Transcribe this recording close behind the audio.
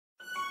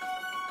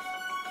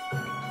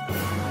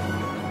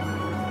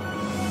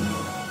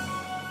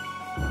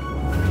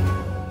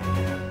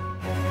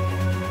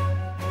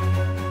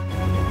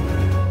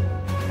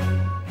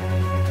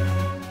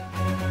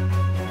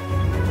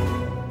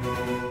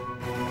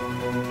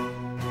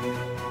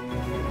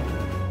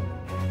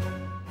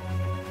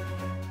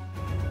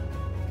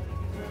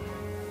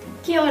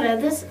Kia ora,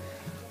 this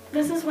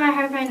is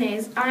Waihope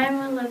News. I am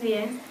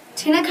Olivia.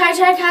 Tēnā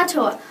koutou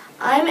katoa.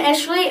 I'm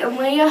Ashley and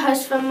we're your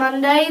hosts for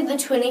Monday the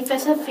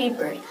 25th of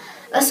February.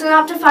 Listen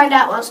up to find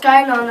out what's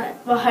going on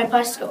at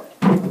Waihope School.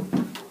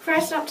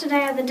 First up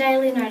today are the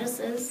daily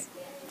notices.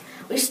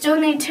 We still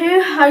need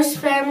 2 host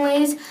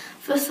families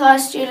for Thai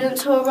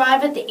students who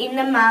arrive at the end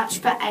of March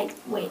for 8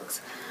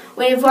 weeks.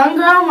 We have 1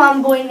 girl and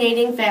 1 boy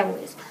needing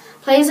families.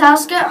 Please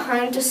ask at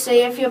home to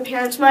see if your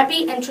parents might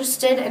be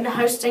interested in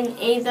hosting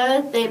either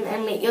of them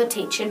and let your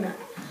teacher know.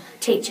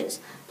 Teachers,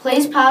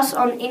 please pass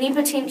on any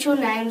potential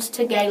names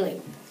to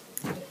Gaylene.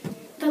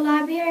 The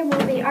library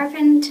will be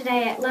open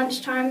today at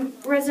lunchtime.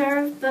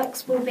 Reserved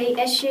books will be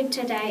issued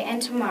today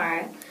and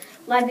tomorrow.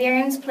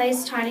 Librarians,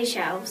 please tidy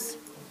shelves.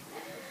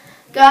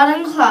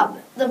 Garden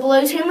Club. The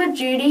blue team with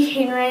Judy,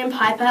 Henry and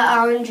Piper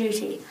are on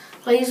duty.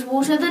 Please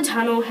water the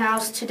tunnel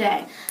house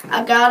today.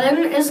 Our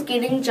garden is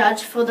getting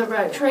judged for the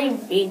Rotary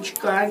Veg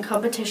growing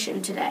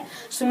competition today,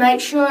 so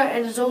make sure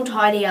it is all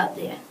tidy out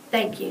there.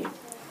 Thank you.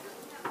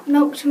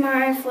 Milk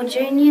tomorrow for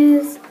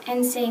juniors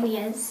and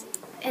seniors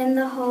in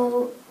the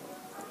hall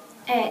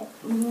at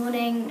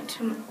morning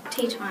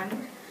tea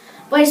time.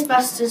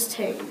 Wastebusters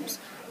teams.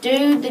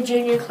 Do the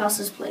junior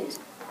classes please.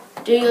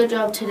 Do your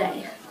job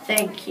today.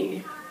 Thank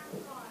you.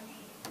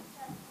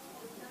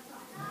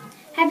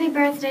 Happy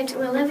birthday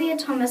to Olivia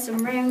Thomas in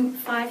room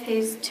 5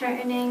 who's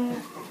turning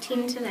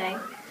 10 today.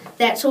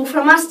 That's all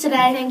from us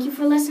today. Thank you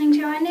for listening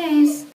to our news.